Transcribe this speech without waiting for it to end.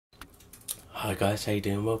Hi guys, how you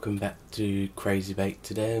doing? Welcome back to Crazy Bake.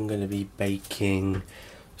 Today I'm going to be baking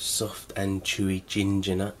soft and chewy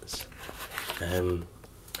ginger nuts. My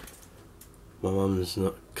mum's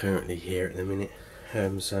not currently here at the minute,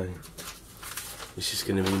 so it's just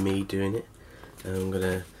going to be me doing it. I'm going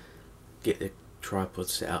to get the tripod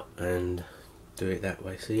set up and do it that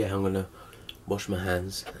way. So yeah, I'm going to wash my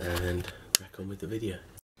hands and crack on with the video.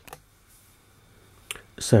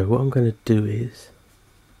 So what I'm going to do is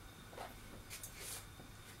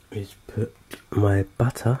put my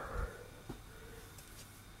butter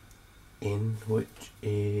in, which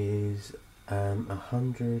is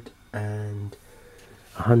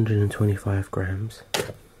 125 grams.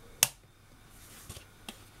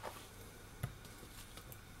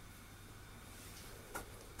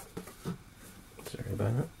 Sorry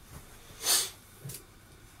about that.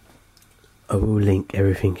 I will link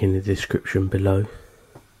everything in the description below.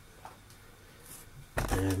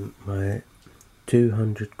 My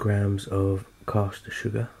 200 grams of caster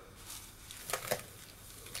sugar,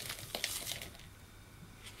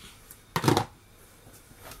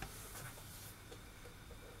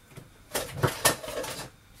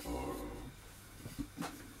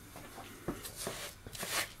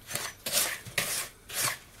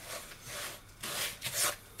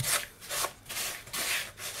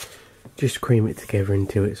 just cream it together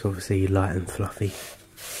until it's obviously light and fluffy.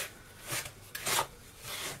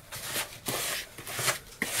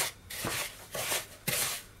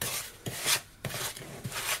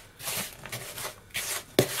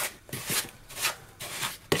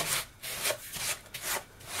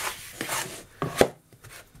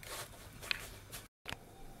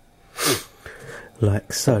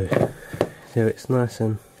 Like so. So it's nice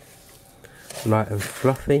and light and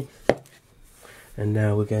fluffy, and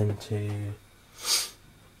now we're going to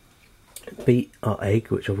beat our egg,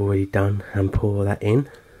 which I've already done, and pour that in,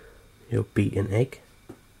 your beaten egg.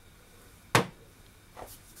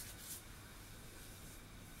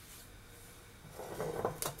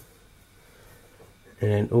 And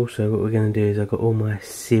then also what we're going to do is I've got all my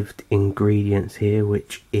sieved ingredients here,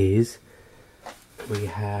 which is, we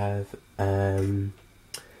have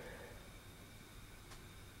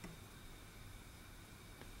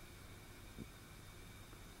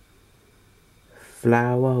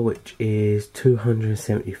flour, which is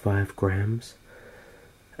 275 grams,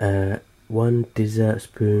 1 dessert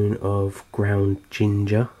spoon of ground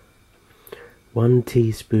ginger, 1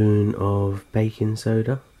 teaspoon of baking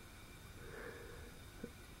soda,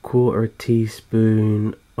 1/4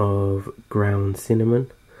 teaspoon of ground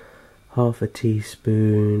cinnamon, 1/2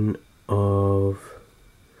 teaspoon of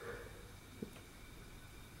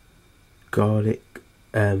garlic,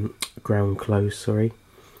 ground cloves, sorry,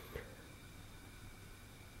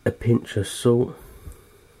 a pinch of salt,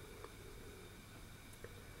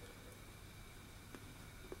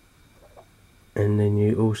 and then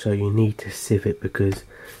you need to sieve it, because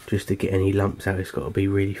just to get any lumps out it's got to be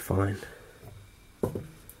really fine.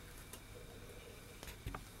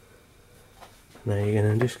 Now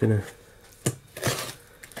I'm just gonna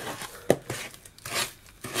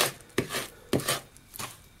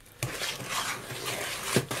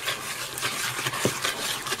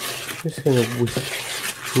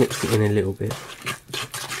mix it in a little bit.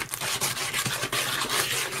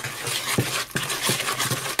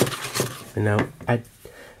 And now add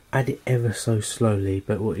it ever so slowly,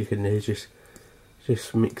 but what you can do is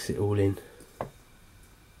just mix it all in.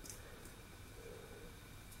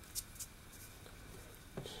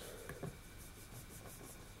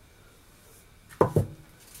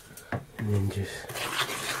 And then just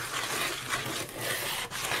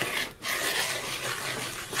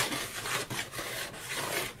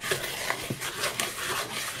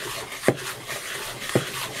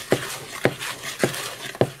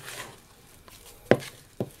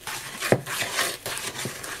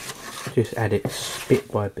add it bit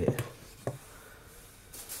by bit.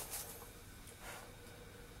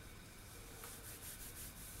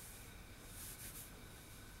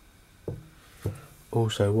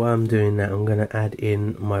 Also, while I'm doing that, I'm going to add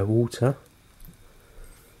in my water.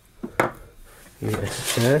 Give it a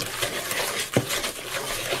stir.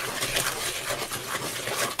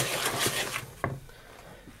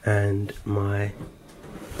 And my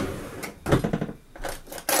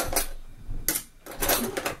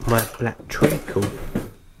black treacle.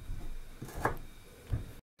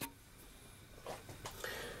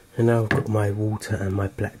 And now I've got my water and my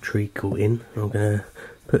black treacle in. I'm going to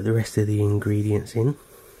put the rest of the ingredients in.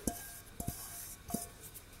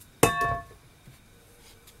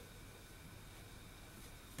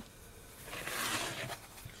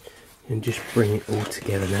 And just bring it all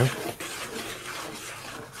together now.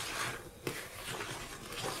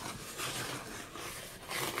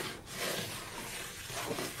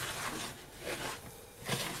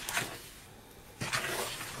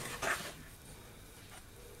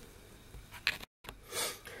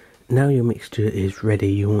 now your mixture is ready,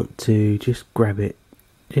 you want to just grab it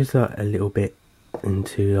just like a little bit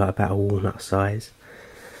into like about a walnut size,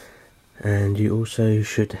 and you also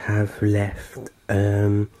should have left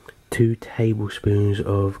 2 tablespoons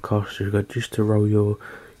of caster sugar just to roll your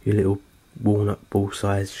little walnut ball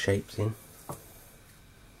size shapes in.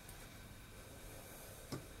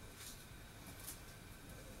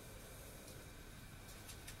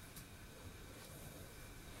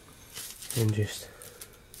 And just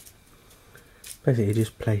basically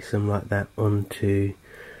just place them like that onto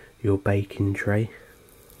your baking tray.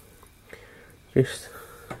 Just,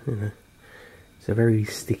 you know, it's a very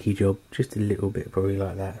sticky job, just a little bit probably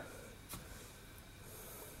like that.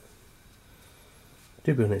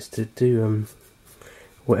 To be honest, to do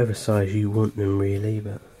whatever size you want them really,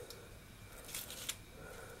 but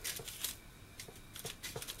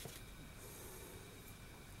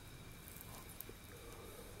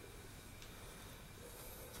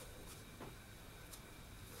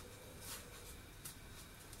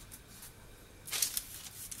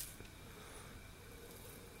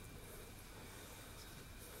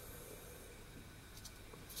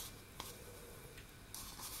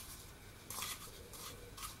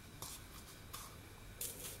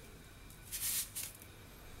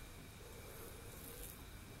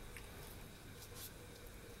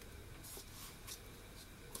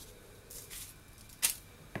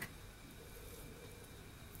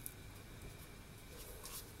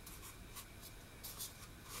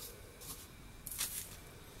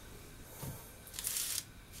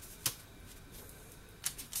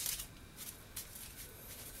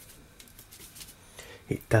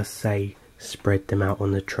it does say spread them out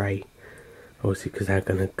on the tray, obviously because they're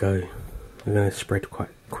going to spread quite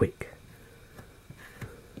quick,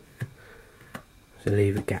 so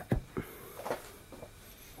leave a gap,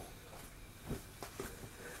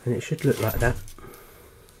 and it should look like that.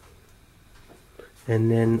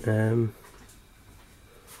 And then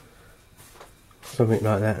something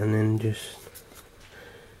like that, and then just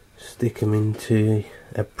stick them into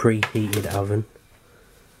a preheated oven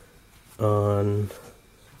on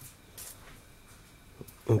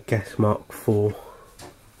gas mark 4,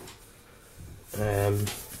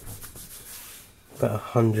 about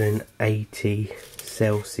 180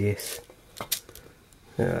 Celsius,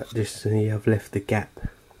 just so you have left the gap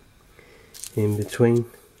in between.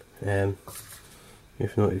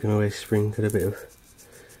 If not, you can always sprinkle a bit of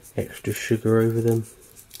extra sugar over them,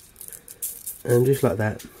 and just like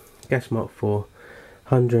that, gas mark 4,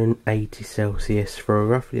 180 Celsius for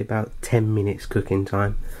roughly about 10 minutes cooking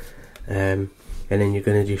time, and then you're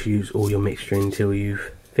going to just use all your mixture until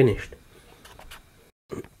you've finished.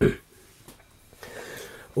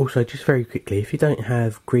 Also, just very quickly, if you don't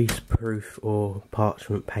have grease proof or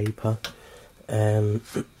parchment paper,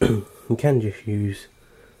 you can just use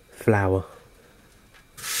flour.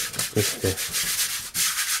 Just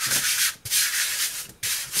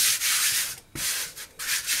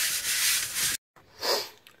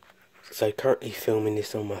So currently filming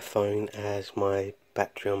this on my phone as my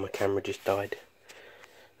battery on my camera just died.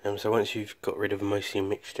 So once you've got rid of most of your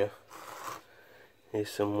mixture, here's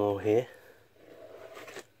some more here.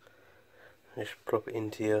 Just plop it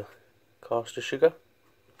into your caster sugar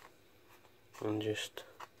and just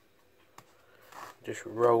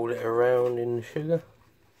roll it around in the sugar.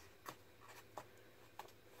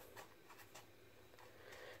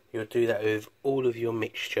 You'll do that with all of your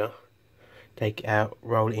mixture. Take it out,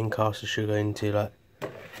 roll it in caster sugar into like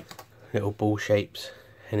little ball shapes,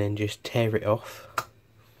 and then just tear it off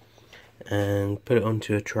and put it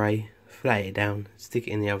onto a tray, flat it down, stick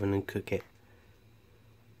it in the oven and cook it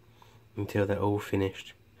until they're all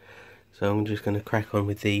finished. So I'm just going to crack on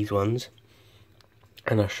with these ones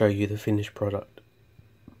and I'll show you the finished product.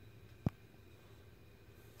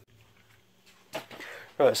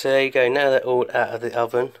 Right, so there you go, now they're all out of the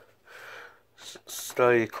oven,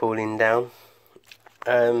 slowly cooling down.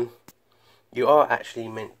 You are actually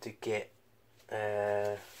meant to get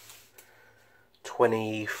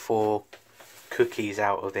 24 cookies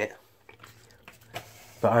out of it,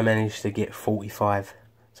 but I managed to get 45,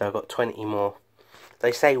 so I got 20 more.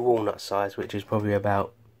 They say walnut size, which is probably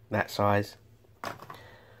about that size,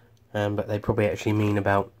 but they probably actually mean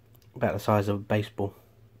about the size of a baseball,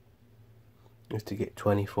 just to get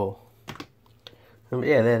 24. But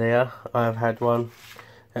yeah, there they are. I've had one,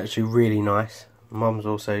 actually really nice. Mum's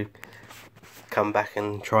also come back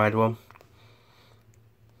and tried one.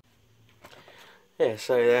 Yeah,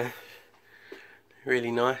 so they're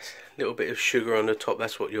really nice. Little bit of sugar on the top,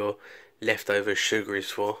 that's what your leftover sugar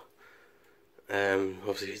is for.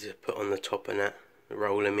 Obviously just put on the top and that,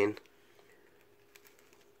 roll them in.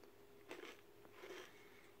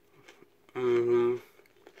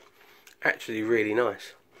 Actually really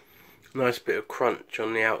nice. Nice bit of crunch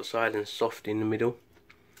on the outside and soft in the middle.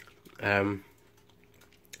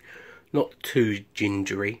 Not too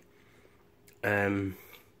gingery. But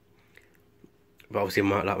obviously,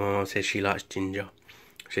 like my mum says, she likes ginger,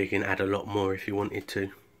 so you can add a lot more if you wanted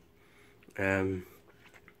to. And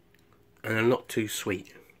they're not too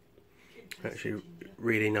sweet. Actually,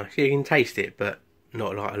 really nice. You can taste it, but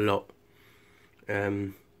not like a lot.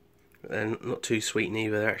 And not too sweet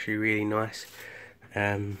neither. They're actually really nice.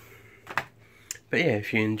 But yeah,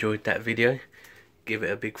 if you enjoyed that video, give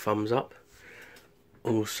it a big thumbs up.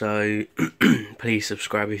 Also, please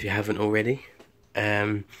subscribe if you haven't already.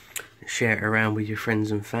 Share it around with your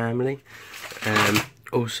friends and family.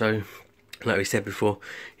 Also, like we said before,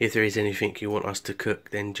 if there is anything you want us to cook,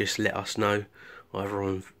 then just let us know, either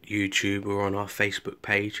on YouTube or on our Facebook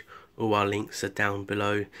page. All our links are down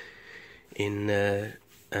below in the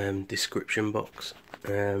description box.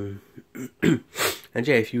 And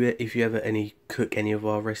yeah, if you ever cook any of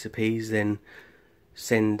our recipes, then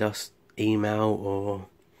send us email or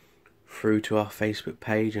through to our Facebook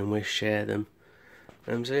page and we'll share them.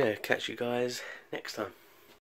 So yeah, catch you guys next time.